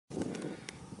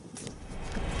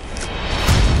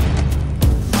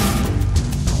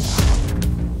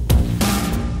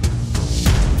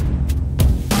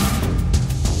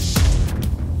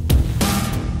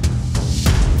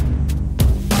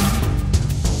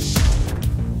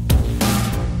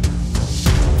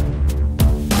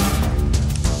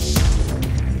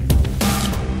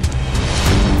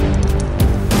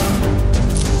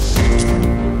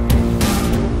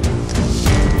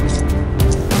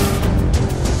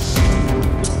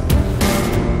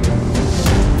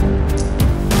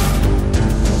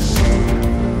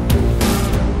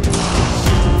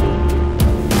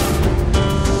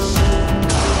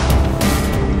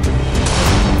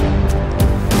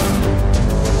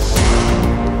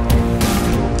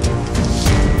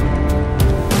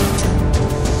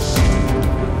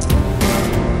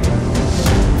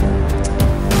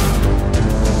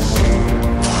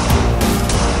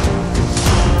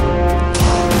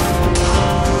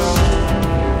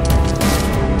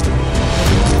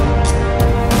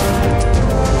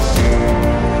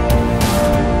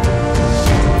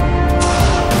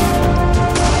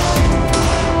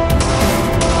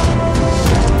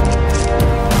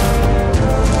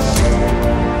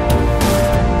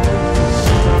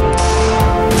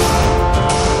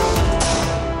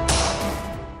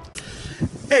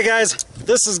Hey guys,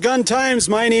 this is Gun Times.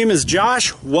 My name is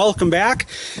Josh. Welcome back.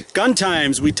 Gun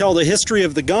Times, we tell the history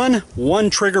of the gun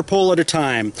one trigger pull at a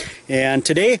time. And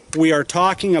today we are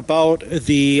talking about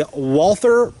the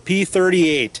Walther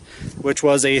P38, which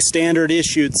was a standard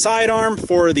issued sidearm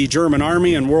for the German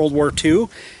Army in World War II,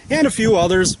 and a few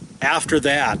others after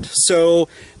that. So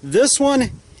this one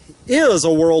is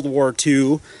a World War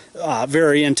II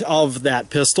variant of that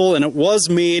pistol, and it was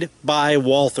made by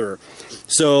Walther.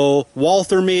 So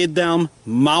Walther made them,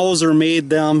 Mauser made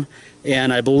them,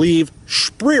 and I believe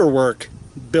Sprierwerk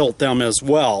built them as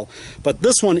well. But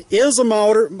this one is a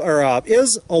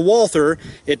Walther.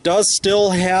 It does still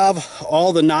have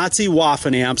all the Nazi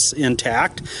Waffen-amps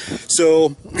intact. So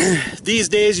these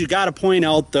days you got to point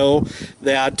out though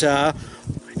that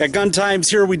at Gun Times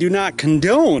here we do not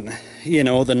condone, you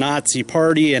know, the Nazi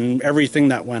party and everything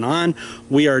that went on.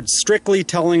 We are strictly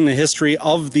telling the history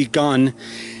of the gun,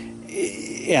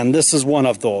 and this is one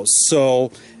of those.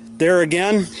 So there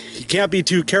again, you can't be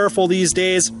too careful these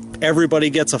days. Everybody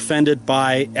gets offended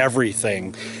by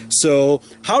everything. So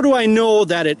how do I know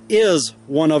that it is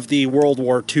one of the World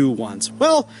War II ones?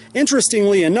 Well,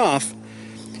 interestingly enough,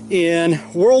 in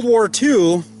World War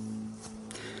II,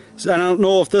 I don't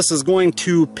know if this is going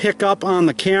to pick up on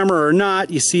the camera or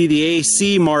not. You see the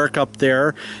AC mark up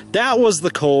there. That was the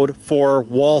code for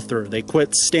Walther. They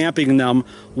quit stamping them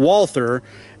Walther,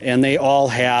 and they all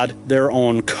had their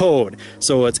own code.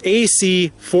 So it's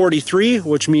AC 43,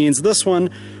 which means this one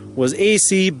was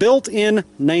AC built in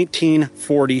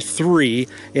 1943.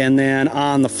 And then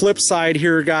on the flip side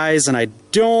here, guys, and I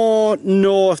don't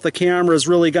know if the camera is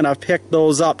really going to pick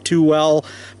those up too well,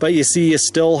 but you see you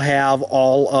still have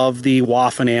all of the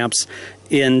Waffen-amps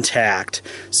intact.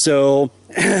 So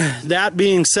that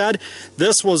being said,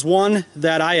 this was one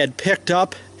that I had picked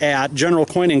up at General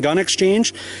Coin and Gun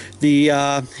Exchange. He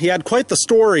had quite the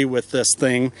story with this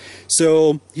thing.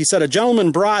 So he said a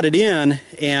gentleman brought it in,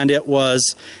 and it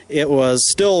was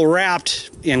still wrapped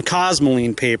in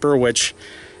cosmoline paper, which,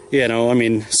 you know, I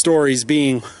mean, stories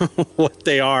being what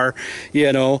they are,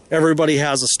 you know, everybody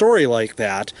has a story like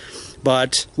that.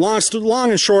 But long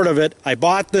and short of it, I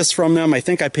bought this from them. I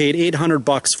think I paid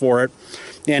 $800 for it.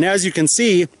 And as you can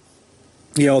see,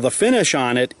 you know, the finish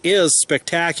on it is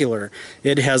spectacular.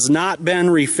 It has not been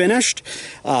refinished.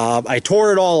 I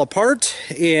tore it all apart,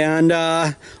 and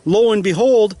lo and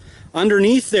behold,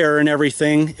 underneath there and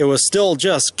everything, it was still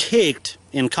just caked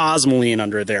in cosmoline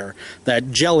under there.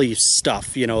 That jelly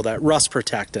stuff, you know, that rust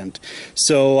protectant.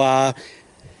 So,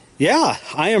 yeah,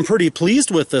 I am pretty pleased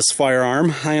with this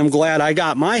firearm. I am glad I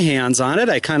got my hands on it.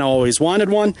 I kind of always wanted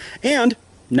one, and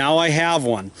now I have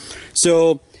one.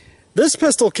 So this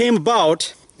pistol came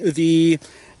about. The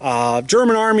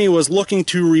German Army was looking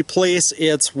to replace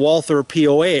its Walther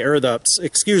P08, or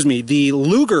the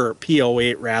Luger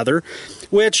P08 rather,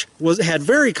 which had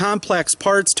very complex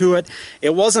parts to it.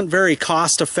 It wasn't very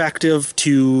cost effective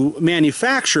to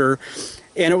manufacture,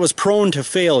 and it was prone to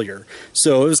failure.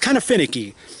 So it was kind of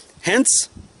finicky. Hence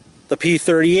the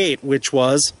P38, which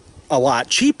was a lot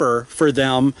cheaper for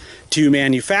them to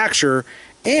manufacture.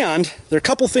 And there are a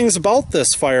couple things about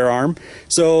this firearm.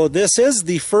 So this is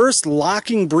the first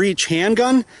locking breech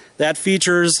handgun that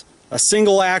features a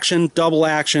single action, double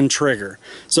action trigger.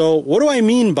 So what do I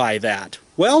mean by that?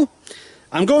 Well,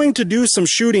 I'm going to do some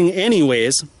shooting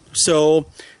anyways, so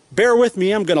bear with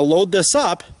me. I'm going to load this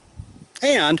up,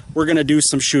 and we're going to do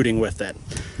some shooting with it.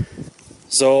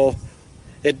 So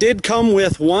it did come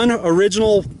with one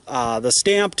original, the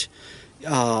stamped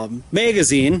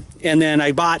magazine, and then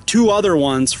I bought two other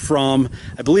ones from,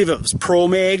 I believe it was Pro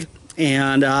Mag,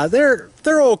 and they're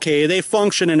okay. They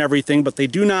function and everything, but they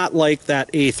do not like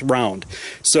that 8th round.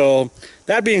 So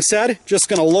that being said, just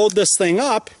going to load this thing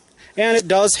up, and it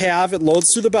does have, it loads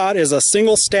through the butt, is a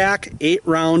single stack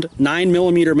 8-round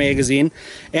 9mm magazine,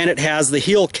 and it has the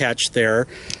heel catch there,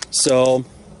 so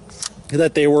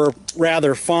that they were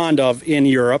rather fond of in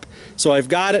Europe. So I've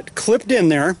got it clipped in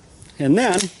there, and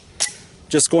then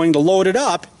just going to load it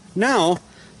up. Now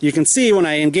you can see when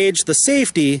I engage the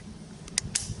safety,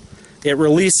 it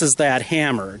releases that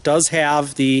hammer. It does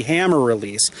have the hammer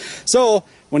release. So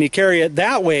when you carry it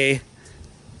that way,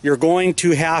 you're going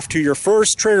to have to, your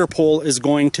first trigger pull is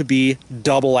going to be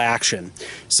double action.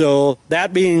 So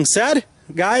that being said,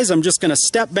 guys, I'm just going to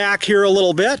step back here a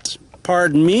little bit,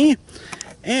 pardon me,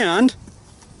 and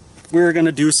we're going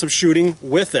to do some shooting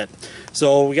with it.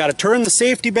 So we got to turn the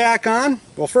safety back on.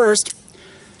 Well, first,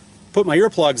 put my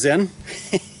earplugs in.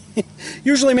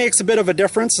 Usually makes a bit of a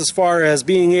difference as far as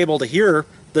being able to hear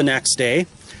the next day.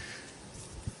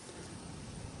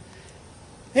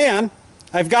 And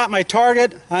I've got my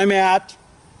target. I'm at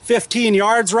 15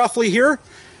 yards roughly here.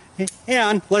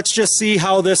 and let's just see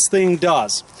how this thing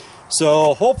does.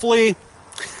 So hopefully,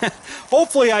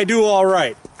 hopefully I do all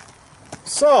right.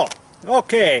 So,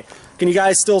 okay, can you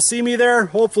guys still see me there?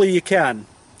 Hopefully you can.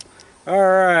 All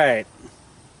right.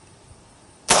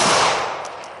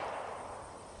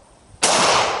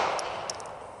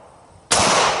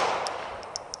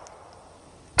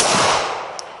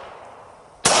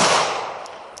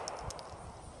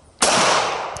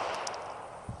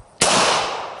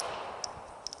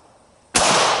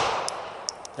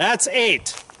 That's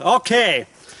 8. Okay.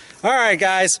 All right,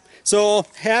 guys. So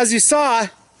as you saw,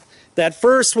 that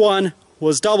first one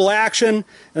was double action,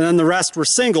 and then the rest were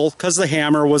single because the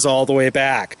hammer was all the way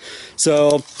back.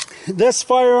 So this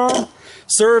firearm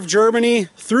served Germany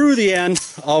through the end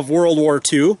of World War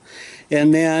II,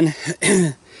 and then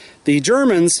the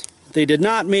Germans, they did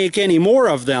not make any more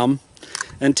of them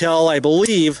until, I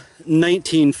believe,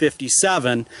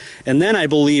 1957, and then I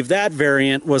believe that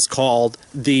variant was called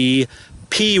the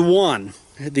P1,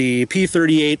 the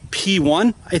P38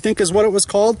 P1, I think is what it was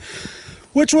called,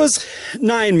 which was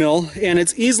 9mm, and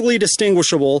it's easily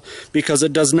distinguishable because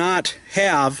it does not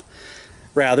have,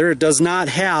 it does not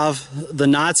have the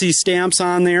Nazi stamps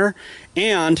on there,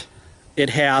 and it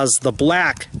has the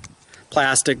black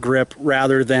plastic grip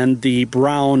rather than the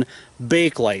brown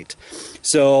Bakelite.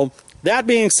 So that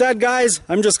being said, guys,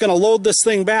 I'm just going to load this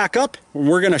thing back up and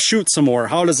we're going to shoot some more.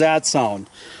 How does that sound?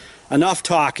 Enough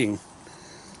talking.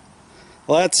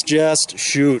 Let's just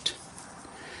shoot.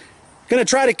 Gonna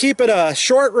try to keep it a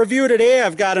short review today.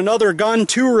 I've got another gun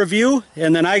to review,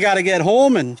 and then I got to get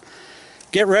home and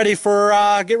get ready for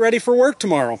work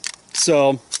tomorrow.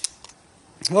 So,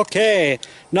 okay,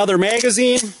 another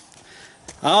magazine.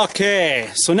 Okay,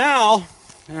 so now,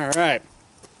 all right.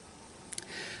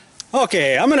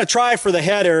 Okay, I'm gonna try for the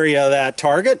head area of that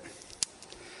target.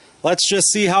 Let's just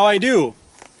see how I do.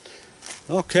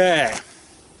 Okay.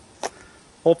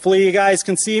 Hopefully you guys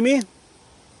can see me.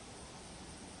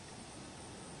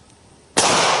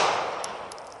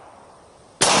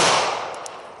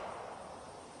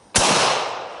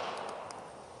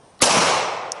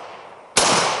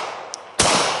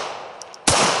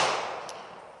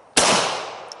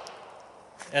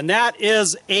 And that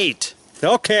is 8.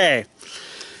 Okay.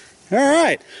 All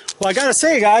right. Well, I gotta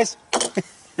say, guys,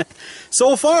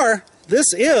 so far,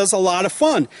 this is a lot of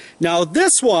fun. Now,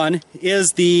 this one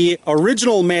is the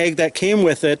original mag that came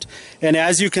with it, and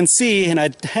as you can see, and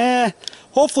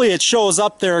hopefully it shows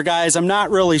up there, guys. I'm not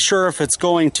really sure if it's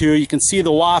going to. You can see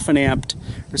the Waffen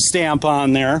stamp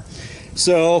on there.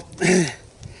 So,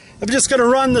 I'm just going to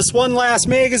run this one last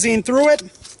magazine through it.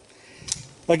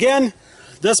 Again,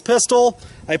 this pistol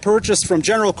I purchased from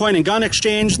General Coin and Gun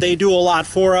Exchange. They do a lot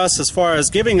for us as far as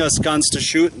giving us guns to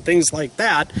shoot and things like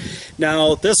that.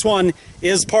 Now, this one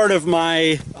is part of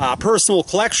my personal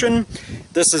collection.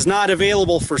 This is not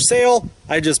available for sale.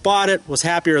 I just bought it, was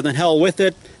happier than hell with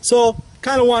it, so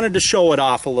kind of wanted to show it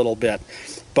off a little bit.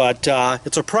 But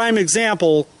it's a prime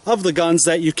example of the guns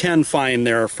that you can find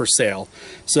there for sale.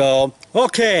 So,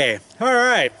 okay, all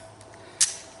right.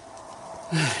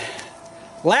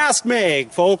 Last mag,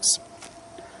 folks.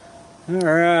 All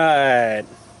right.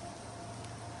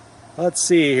 Let's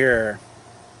see here.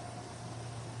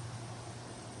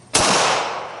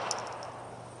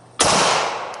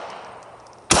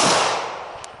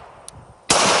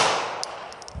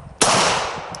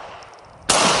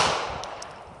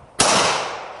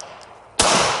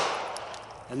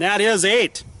 And that is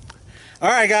 8. All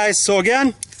right, guys. So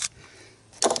again,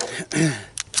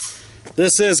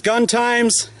 this is Gun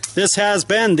Times. This has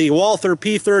been the Walther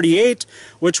P38,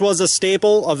 which was a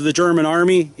staple of the German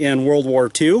Army in World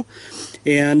War II.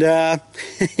 And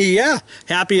yeah,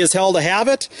 happy as hell to have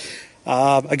it.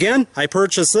 Again, I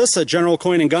purchased this at General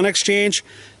Coin and Gun Exchange.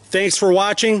 Thanks for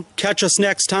watching. Catch us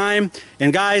next time.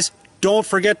 And guys, don't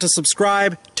forget to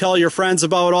subscribe. Tell your friends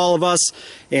about all of us.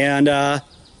 And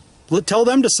tell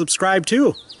them to subscribe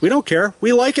too. We don't care.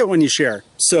 We like it when you share.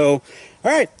 So,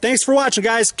 all right. Thanks for watching,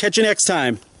 guys. Catch you next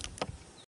time.